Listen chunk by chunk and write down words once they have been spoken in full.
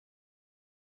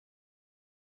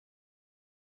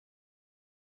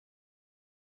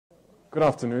Good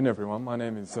afternoon, everyone. My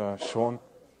name is Sean,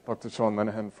 Dr. Sean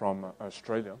Leneghan from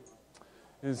Australia.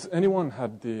 Has anyone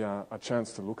had a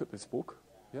chance to look at this book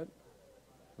yet?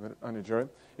 Only Jerry.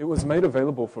 It was made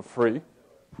available for free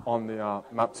on the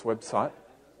MAPS website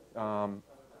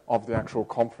of the actual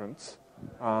conference.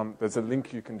 There's a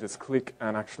link you can just click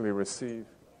and actually receive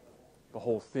the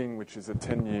whole thing, which is a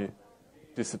 10-year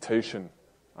dissertation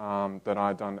that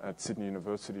I done at Sydney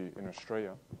University in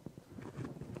Australia.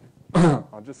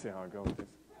 I'll just see how I go with this.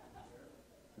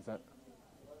 Is that?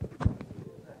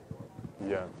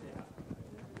 Yeah.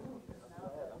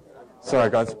 Sorry,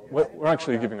 guys. We're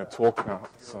actually giving a talk now.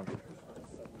 So.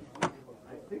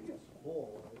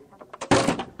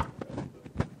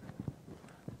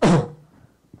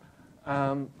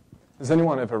 Has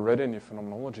anyone ever read any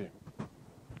phenomenology?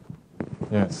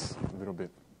 Yes, a little bit.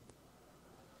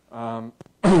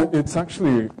 It's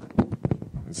actually,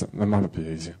 that might be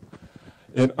easier.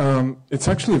 It's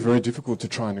actually very difficult to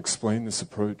try and explain this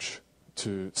approach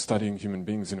to studying human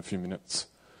beings in a few minutes.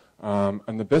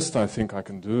 And the best I think I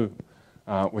can do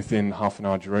within half an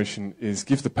hour duration is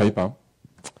give the paper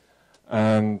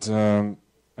and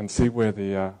see where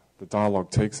the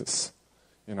dialogue takes us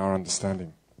in our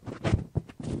understanding.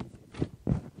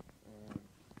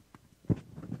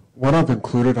 What I've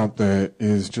included up there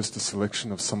is just a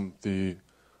selection of some of the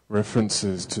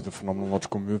references to the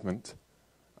phenomenological movement,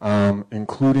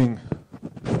 including...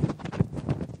 You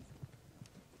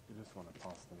just want to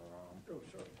pass them around. Oh,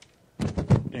 sure.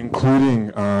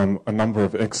 Including a number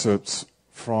of excerpts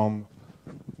from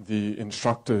the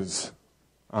instructors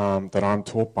that I'm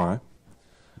taught by,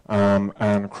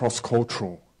 and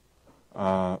cross-cultural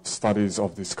studies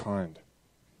of this kind.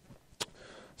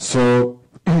 So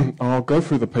I'll go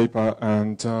through the paper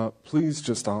and please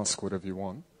just ask whatever you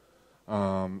want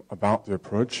about the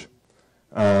approach,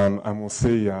 and we'll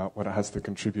see what it has to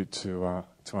contribute to our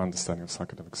understanding of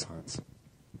psychedelic science.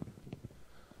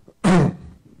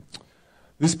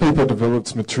 This paper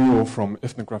develops material from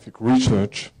ethnographic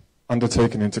research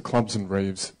undertaken into clubs and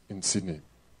raves in Sydney.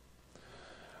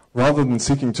 Rather than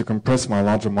seeking to compress my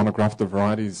larger monograph, The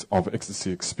Varieties of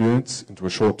Ecstasy Experience, into a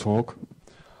short talk,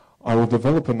 I will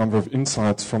develop a number of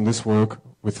insights from this work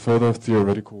with further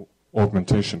theoretical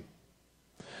augmentation.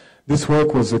 This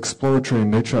work was exploratory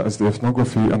in nature as the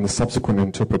ethnography and the subsequent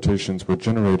interpretations were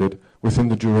generated within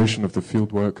the duration of the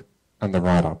fieldwork and the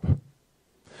write-up.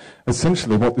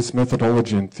 Essentially, what this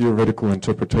methodology and theoretical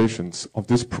interpretations of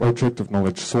this project of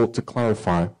knowledge sought to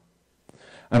clarify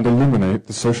and illuminate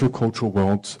the socio-cultural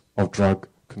worlds of drug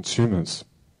consumers.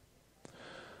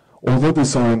 Although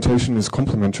this orientation is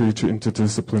complementary to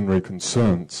interdisciplinary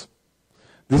concerns,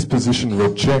 this position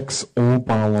rejects all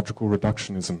biological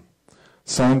reductionism,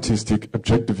 scientistic,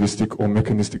 objectivistic, or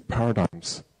mechanistic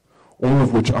paradigms, all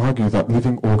of which argue that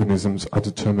living organisms are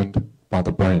determined by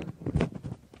the brain.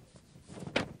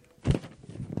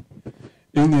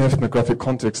 In the ethnographic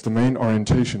context, the main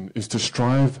orientation is to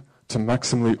strive to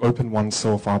maximally open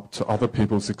oneself up to other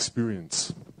people's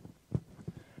experience,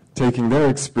 taking their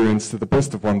experience to the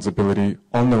best of one's ability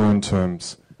on their own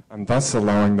terms, and thus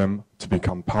allowing them to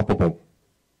become palpable.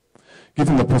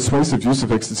 Given the persuasive use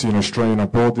of ecstasy in Australia and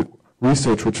abroad,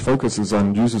 research which focuses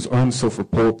on users' own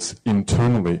self-reports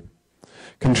internally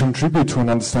can contribute to an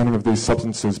understanding of these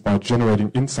substances by generating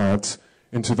insights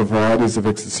into the varieties of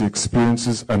ecstasy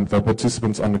experiences and that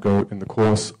participants undergo in the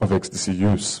course of ecstasy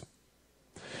use.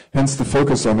 Hence, the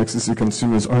focus on ecstasy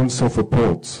consumers' own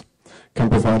self-reports can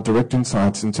provide direct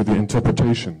insights into the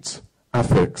interpretations,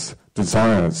 affects,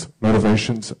 desires,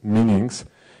 motivations, meanings,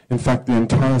 in fact, the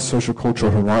entire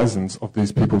socio-cultural horizons of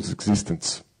these people's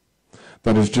existence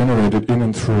that is generated in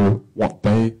and through what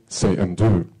they say and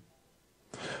do.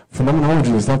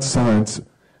 Phenomenology is that science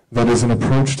that is an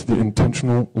approach to the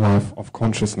intentional life of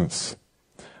consciousness,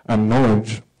 and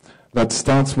knowledge that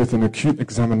starts with an acute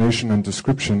examination and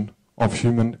description of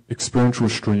human experiential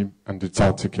stream and its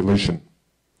articulation,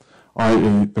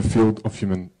 i.e. the field of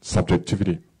human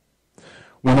subjectivity.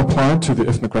 When applied to the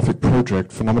ethnographic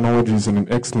project, phenomenology is in an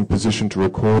excellent position to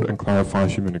record and clarify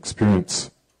human experience.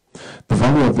 The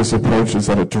value of this approach is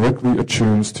that it directly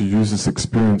attunes to users'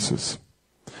 experiences,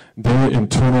 their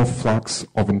internal flux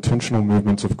of intentional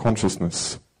movements of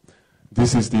consciousness.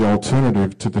 This is the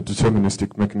alternative to the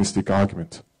deterministic mechanistic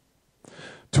argument.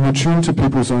 To attune to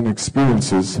people's own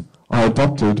experiences, I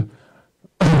adopted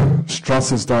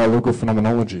Strasser's dialogal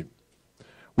phenomenology,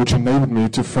 which enabled me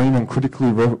to frame and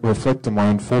critically reflect on my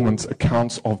informants'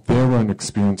 accounts of their own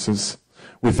experiences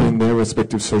within their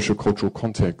respective socio-cultural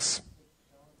contexts.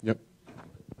 Yep.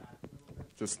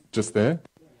 Just there?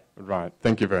 Right.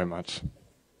 Thank you very much.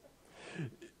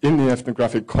 In the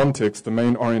ethnographic context, the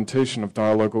main orientation of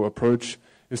dialogal approach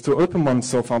is to open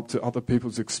oneself up to other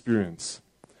people's experience,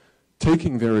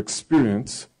 taking their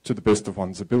experience to the best of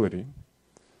one's ability,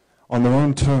 on their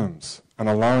own terms, and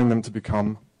allowing them to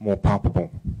become more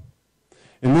palpable.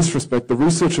 In this respect, the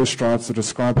researcher strives to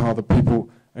describe how the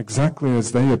people exactly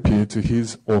as they appear to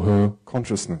his or her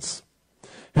consciousness.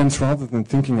 Hence, rather than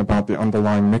thinking about the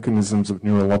underlying mechanisms of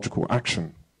neurological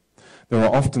action, they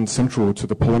are often central to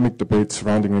the polemic debate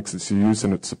surrounding ecstasy use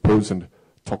and its supposed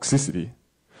toxicity.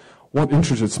 What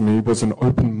interests me was an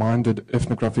open-minded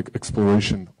ethnographic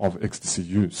exploration of ecstasy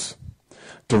use,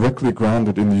 directly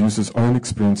grounded in the user's own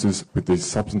experiences with these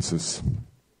substances.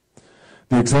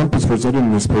 The examples presented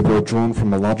in this paper are drawn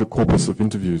from a larger corpus of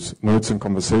interviews, notes and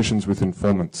conversations with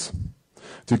informants.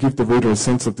 To give the reader a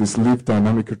sense of this lived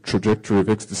dynamic trajectory of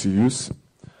ecstasy use,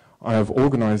 I have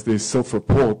organized these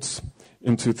self-reports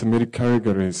into thematic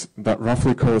categories that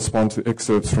roughly correspond to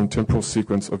excerpts from temporal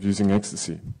sequence of using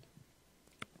ecstasy.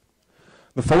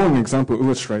 The following example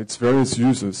illustrates various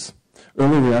users'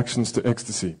 early reactions to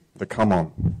ecstasy, the come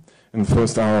on, in the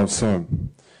first hour or so.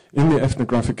 In the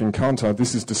ethnographic encounter,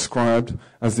 this is described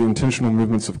as the intentional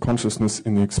movements of consciousness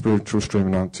in the experiential stream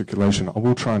and articulation. I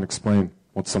will try and explain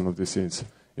what some of this is,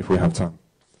 if we have time.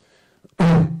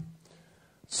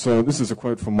 So this is a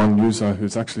quote from one user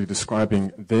who's actually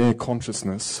describing their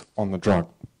consciousness on the drug.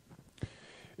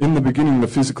 In the beginning, the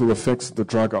physical effects of the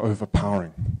drug are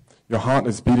overpowering. Your heart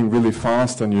is beating really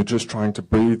fast and you're just trying to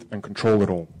breathe and control it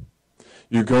all.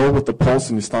 You go with the pulse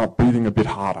and you start breathing a bit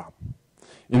harder.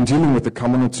 In dealing with the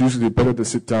come-on, it's usually better to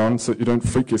sit down so you don't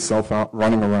freak yourself out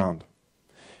running around.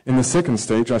 In the second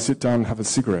stage, I sit down and have a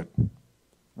cigarette.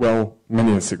 Well,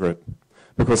 many a cigarette,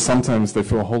 because sometimes they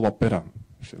feel a whole lot better.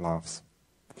 She laughs.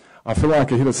 I feel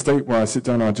like I hit a state where I sit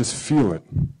down and I just feel it.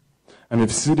 And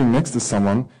if sitting next to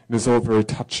someone, it is all very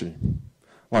touchy.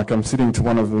 Like I'm sitting to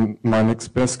one of my next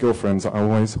best girlfriends, I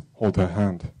always hold her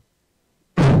hand.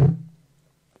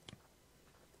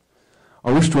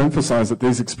 I wish to emphasize that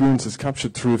these experiences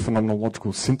captured through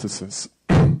phenomenological synthesis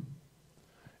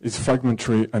is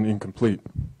fragmentary and incomplete.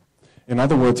 In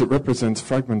other words, it represents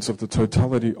fragments of the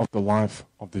totality of the life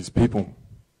of these people,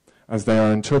 as they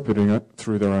are interpreting it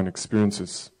through their own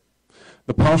experiences.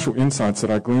 The partial insights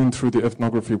that I gleaned through the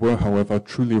ethnography were, however,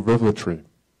 truly revelatory,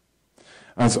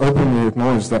 as openly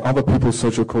acknowledged that other people's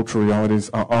socio-cultural realities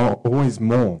are always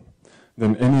more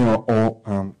than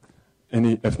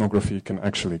any ethnography can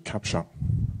actually capture.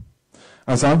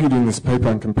 As argued in this paper,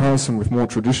 in comparison with more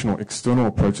traditional external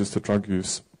approaches to drug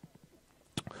use,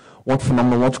 what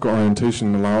phenomenological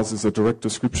orientation allows is a direct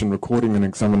description, recording, and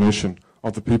examination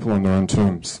of the people on their own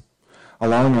terms,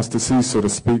 allowing us to see, so to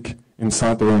speak,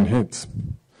 inside their own heads,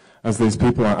 as these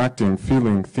people are acting,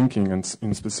 feeling, thinking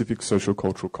in specific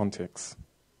socio-cultural contexts,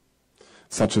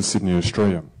 such as Sydney,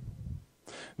 Australia.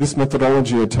 This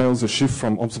methodology entails a shift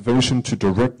from observation to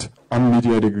direct,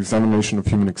 unmediated examination of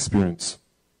human experience,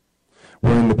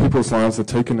 wherein the people's lives are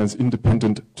taken as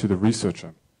independent to the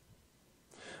researcher.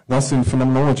 Thus, in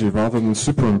phenomenology, rather than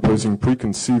superimposing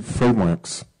preconceived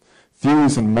frameworks,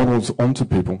 theories and models onto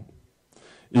people,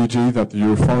 e.g. that the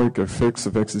euphoric effects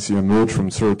of ecstasy emerge from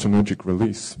serotonergic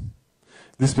release,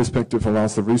 this perspective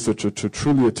allows the researcher to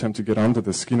truly attempt to get under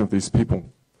the skin of these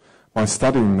people by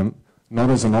studying them not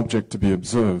as an object to be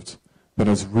observed, but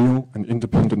as real and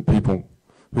independent people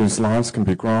whose lives can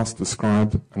be grasped,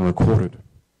 described, and recorded.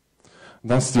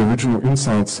 Thus, the original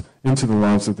insights into the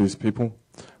lives of these people,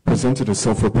 presented as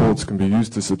self-reports, can be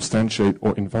used to substantiate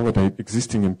or invalidate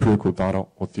existing empirical data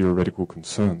or theoretical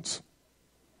concerns.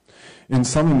 In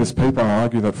sum, in this paper, I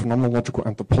argue that phenomenological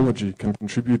anthropology can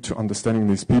contribute to understanding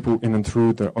these people in and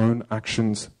through their own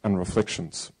actions and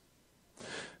reflections.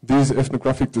 These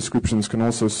ethnographic descriptions can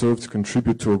also serve to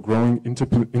contribute to a growing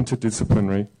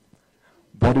interdisciplinary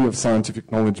body of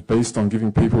scientific knowledge based on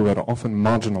giving people that are often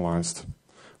marginalized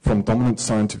from dominant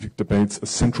scientific debates a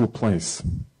central place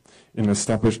in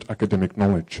established academic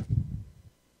knowledge.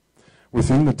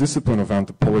 Within the discipline of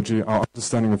anthropology, our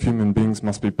understanding of human beings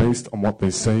must be based on what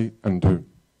they say and do.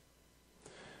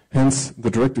 Hence, the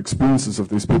direct experiences of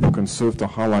these people can serve to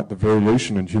highlight the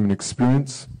variation in human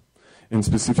experience in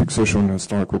specific social and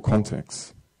historical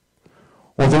contexts.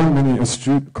 Although many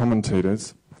astute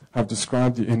commentators have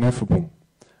described the ineffable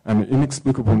and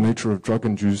inexplicable nature of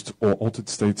drug-induced or altered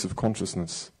states of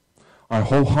consciousness, I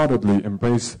wholeheartedly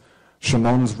embrace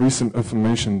Chamon's recent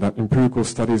affirmation that empirical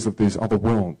studies of these other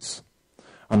worlds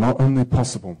are not only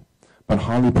possible, but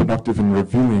highly productive in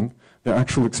revealing the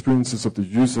actual experiences of the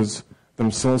users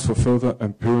themselves for further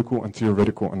empirical and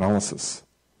theoretical analysis.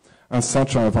 As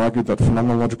such, I have argued that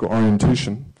phenomenological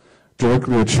orientation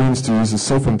directly attunes to users'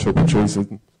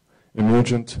 self-interpretation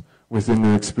emergent within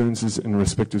their experiences in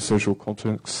respective social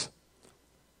contexts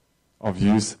of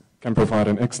use, can provide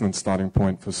an excellent starting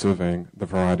point for surveying the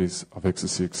varieties of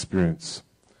ecstasy experience.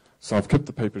 So I've kept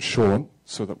the paper short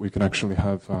so that we can actually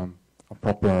have a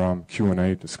proper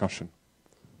Q&A discussion.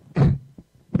 Thanks,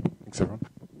 everyone.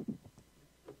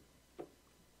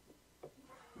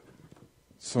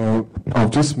 So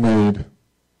I've just made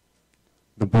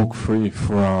the book free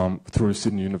for, through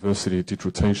Sydney University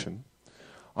dissertation.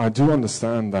 I do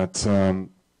understand that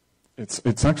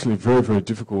it's actually very, very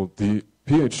difficult. The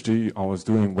PhD I was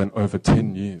doing went over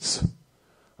 10 years.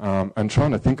 And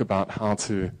trying to think about how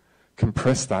to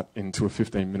compress that into a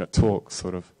 15-minute talk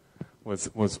sort of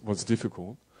was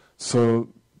difficult. So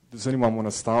does anyone want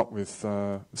to start with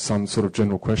some sort of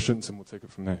general questions, and we'll take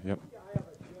it from there? Yep. Yeah, I have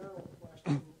a general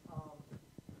question,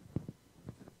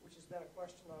 which has been a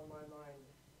question on my mind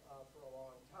for a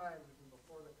long time, even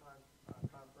before the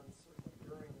conference, certainly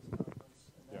during this conference,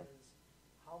 and that is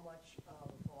how much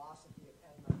philosophy of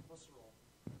Edmund Husserl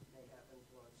may have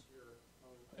influenced your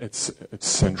own. It's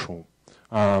central.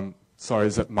 Sorry,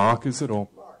 is it Mark, is it? Or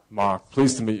Mark.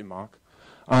 Pleased to meet you, Mark.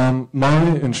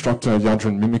 My instructor,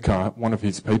 Yadrin Mimica, one of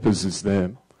his papers is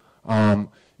there,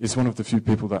 is one of the few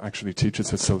people that actually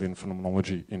teaches Husserlian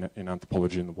phenomenology in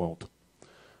anthropology in the world.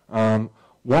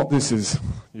 What this is,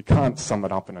 you can't sum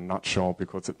it up in a nutshell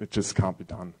because it just can't be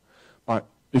done. But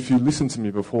if you listen to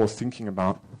me before thinking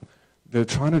about, they're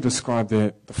trying to describe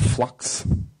the flux,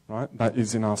 right, that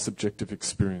is in our subjective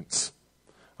experience.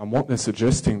 And what they're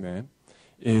suggesting there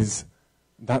is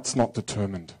that's not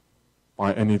determined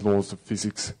by any laws of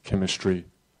physics, chemistry,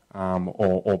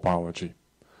 or biology.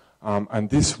 And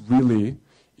this really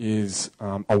is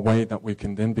a way that we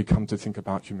can then become to think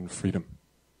about human freedom.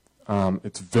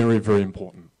 It's very, very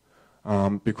important.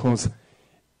 Because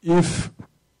if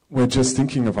we're just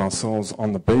thinking of ourselves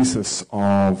on the basis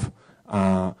of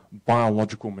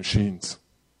biological machines,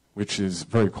 which is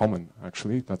very common,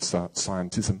 actually, that's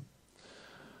scientism,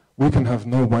 we can have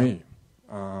no way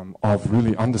of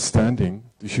really understanding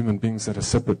the human beings that are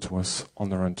separate to us on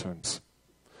their own terms.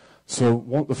 So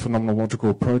what the phenomenological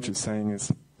approach is saying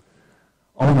is,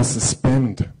 I want to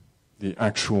suspend the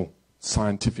actual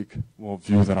scientific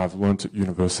worldview that I've learned at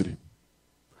university.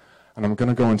 And I'm going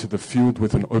to go into the field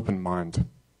with an open mind.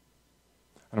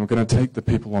 And I'm going to take the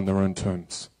people on their own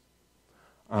terms.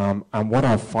 And what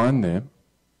I find there,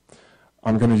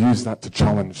 I'm going to use that to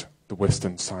challenge the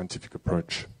Western scientific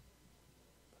approach.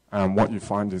 And what you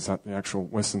find is that the actual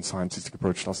Western scientific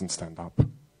approach doesn't stand up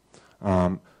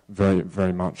very,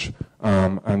 very much.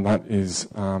 And that is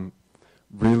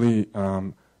really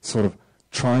sort of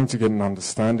trying to get an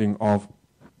understanding of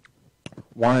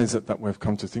why is it that we've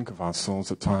come to think of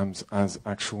ourselves at times as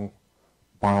actual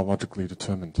biologically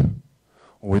determined.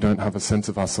 Or we don't have a sense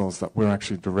of ourselves that we're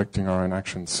actually directing our own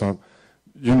actions. So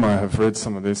you might have read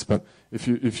some of this, but if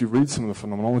you read some of the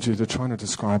phenomenology, they're trying to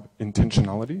describe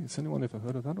intentionality. Has anyone ever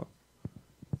heard of that? Or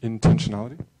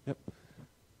intentionality? Yep.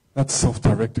 That's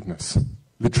self-directedness,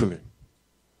 literally.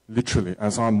 Literally,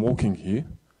 as I'm walking here,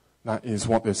 that is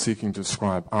what they're seeking to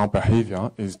describe. Our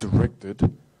behavior is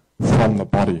directed from the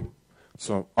body.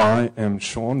 So I am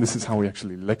Sean. This is how we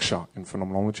actually lecture in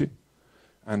phenomenology.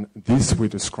 And this we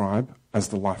describe as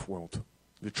the life world,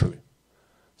 literally.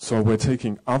 So we're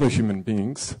taking other human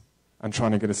beings and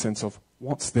trying to get a sense of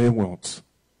what's their worlds,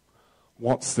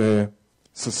 what's their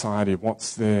society,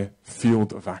 what's their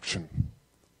field of action.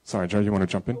 Sorry, Joe, you want to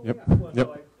jump in? Yep. Yeah. Well, yep.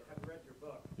 no, I have read your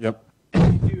book. Yep.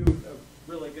 You do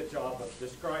a really good job of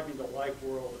describing the life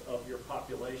world of your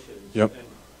populations. Yep. And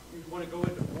you want to go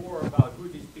into more about who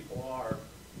these people are,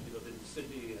 you know, in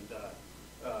Sydney, and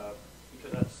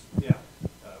because that's,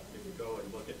 if you go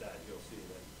and look at that, you'll see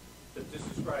that just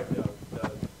describe the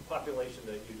population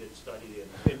that you did study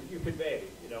and you convey,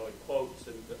 you know, in quotes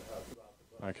and throughout the book.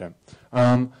 Okay.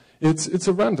 It's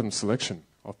a random selection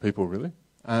of people, really.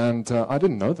 And I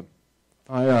didn't know them.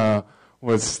 I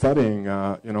was studying,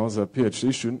 as a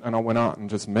PhD student, and I went out and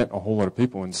just met a whole lot of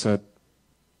people and said,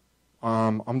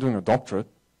 I'm doing a doctorate,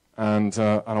 and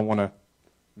I want to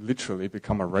literally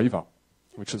become a raver,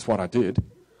 which is what I did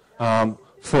for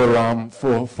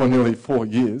nearly 4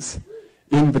 years.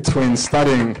 In between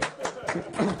studying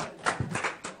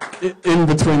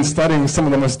some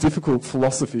of the most difficult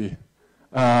philosophy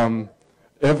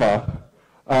ever,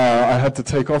 I had to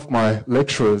take off my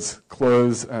lecturer's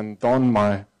clothes and don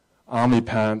my army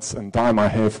pants and dye my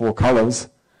hair 4 colors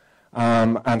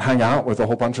and hang out with a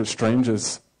whole bunch of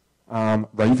strangers,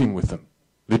 raving with them,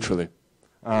 literally.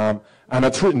 And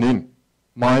it's written in.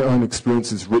 My own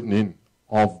experience is written in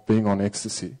of being on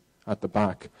ecstasy at the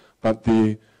back. But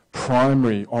the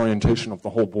primary orientation of the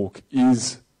whole book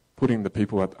is putting the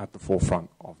people at the forefront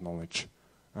of knowledge.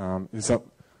 Is that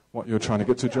what you're trying to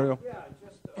get to, Joel? Yeah,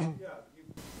 just, you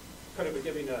kind of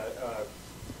giving I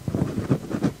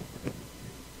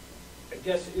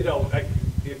guess,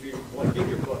 if you, like in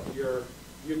your book,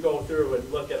 you go through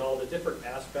and look at all the different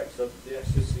aspects of the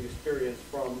ecstasy experience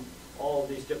from all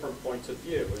these different points of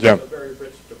view. It's a very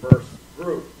rich, diverse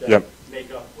group that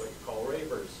make up what you call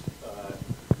ravers.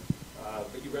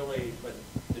 But you really, when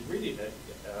reading it,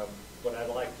 what I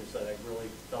liked is that I really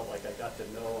felt like I got to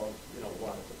know, a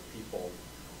lot of the people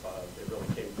that really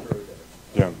came through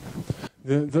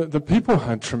there. The people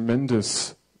had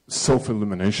tremendous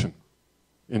self-illumination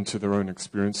into their own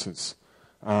experiences.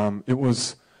 It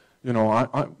was,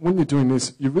 when you're doing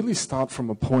this, you really start from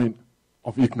a point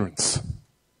of ignorance,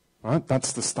 right?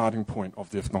 That's the starting point of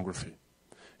the ethnography.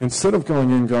 Instead of going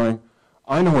in going,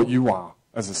 I know what you are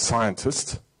as a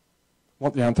scientist,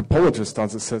 what the anthropologist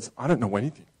does is says, I don't know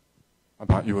anything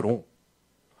about you at all.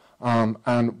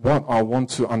 And what I want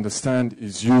to understand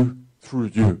is you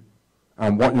through you,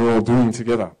 and what you're all doing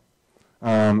together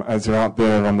as you're out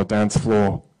there on the dance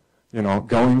floor,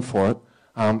 going for it,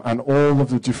 and all of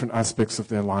the different aspects of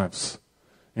their lives,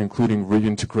 including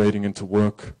reintegrating into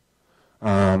work,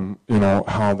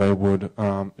 how they would,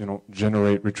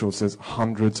 generate rituals. There's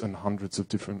hundreds and hundreds of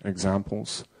different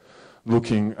examples,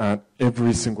 looking at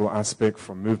every single aspect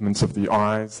from movements of the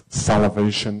eyes,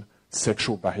 salivation,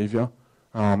 sexual behavior.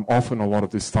 Often a lot of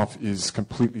this stuff is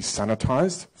completely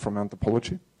sanitized from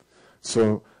anthropology,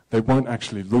 so they won't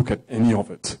actually look at any of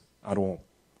it at all.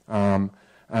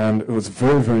 And it was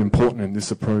very, very important in this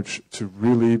approach to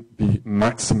really be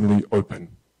maximally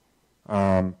open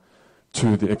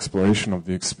to the exploration of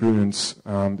the experience.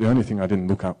 The only thing I didn't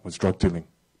look at was drug dealing,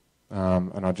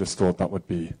 and I just thought that would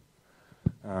be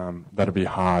that'd be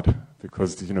hard,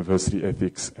 because the university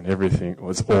ethics and everything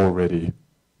was already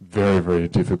very, very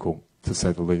difficult, to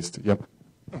say the least. Yep.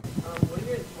 What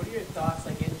are your thoughts,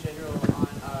 like in general,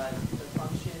 on the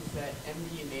functions that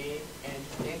MDMA and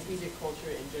dance music culture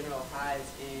in general has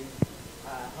in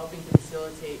helping to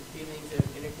facilitate feelings of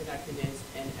interconnectedness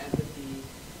and empathy,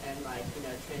 and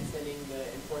transcending the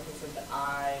importance of the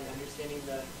I and understanding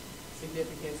the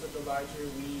significance of the larger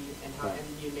we, and how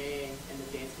MDMA and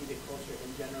the dance music culture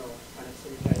in general kind of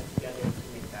synergize together to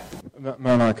make that happen?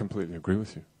 Man, I completely agree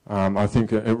with you. I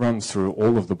think it runs through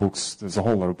all of the books. There's a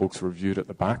whole lot of books reviewed at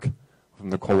the back, from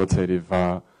the qualitative,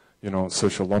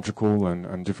 sociological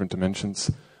and different dimensions.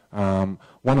 One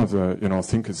of the,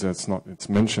 thinkers it's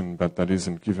mentioned, but that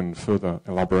isn't given further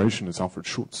elaboration, is Alfred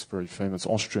Schutz, very famous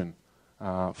Austrian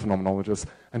phenomenologist,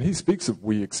 and he speaks of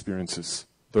we experiences,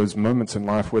 those moments in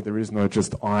life where there is no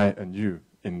just I and you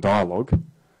in dialogue,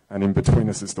 and in between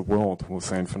us is the world, we'll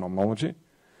say in phenomenology,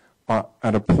 but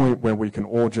at a point where we can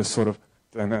all just sort of,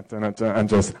 and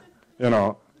just,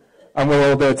 and we're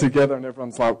all there together, and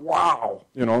everyone's like, wow,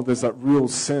 there's that real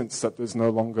sense that there's no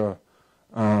longer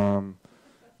the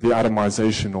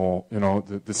atomization or,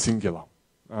 the singular.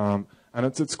 And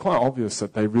it's quite obvious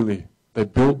that they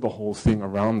built the whole thing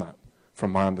around that,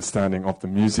 from my understanding of the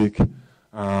music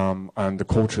and the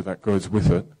culture that goes with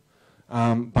it.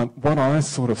 But what I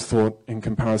sort of thought, in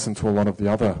comparison to a lot of the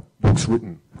other books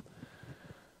written,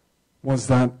 was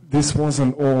that this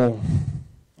wasn't all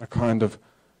a kind of,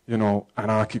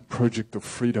 anarchic project of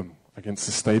freedom against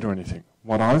the state or anything.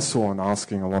 What I saw in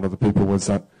asking a lot of the people was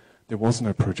that there was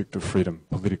no project of freedom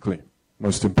politically,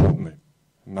 most importantly.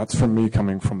 And that's from me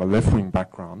coming from a left-wing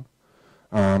background,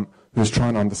 who's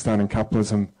trying to understand in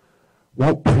capitalism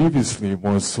what previously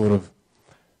was sort of,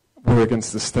 we're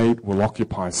against the state, we'll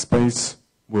occupy space,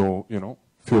 we'll,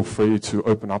 feel free to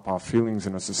open up our feelings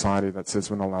in a society that says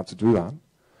we're not allowed to do that.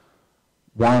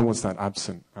 Why was that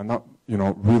absent? And that,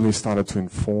 really started to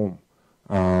inform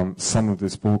some of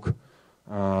this book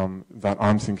that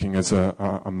I'm thinking as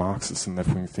a Marxist and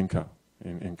left-wing thinker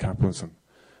in capitalism.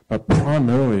 But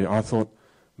primarily, I thought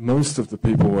most of the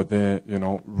people were there,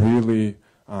 really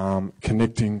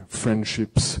connecting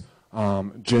friendships,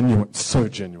 genuine, so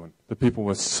genuine. The people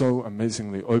were so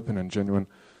amazingly open and genuine,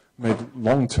 made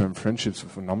long-term friendships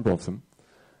with a number of them,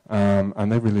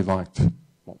 and they really liked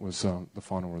what was the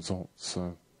final result.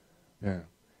 So, yeah.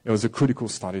 It was a critical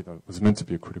study, though. It was meant to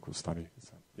be a critical study.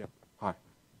 So, yeah. Hi.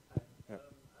 Yeah.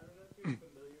 I don't know if you're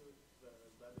familiar with the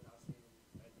Leneghan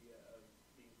idea of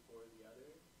being for the other.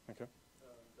 Okay.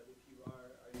 But if you are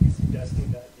you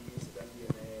suggesting that the use of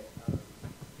MDMA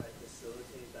might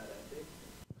facilitate that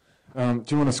ethic?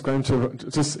 Do you want to scream to,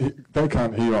 just, they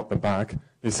can't hear you up the back.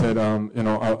 He said,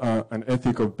 an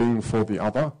ethic of being for the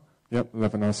other. Yep,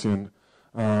 Levinasian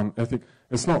ethic.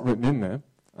 It's not written in there,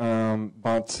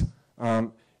 but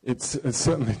it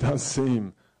certainly does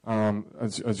seem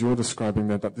as you're describing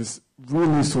there, that this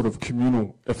really sort of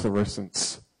communal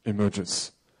efflorescence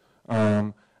emerges.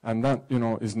 And that,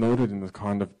 is noted in the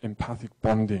kind of empathic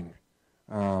bonding,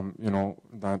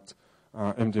 that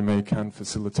MDMA can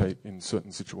facilitate in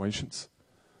certain situations.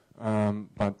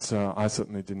 But I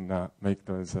certainly didn't make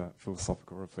those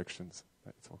philosophical reflections.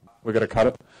 We're going to cut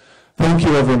it. Thank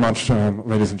you all very much,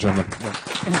 ladies and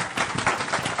gentlemen.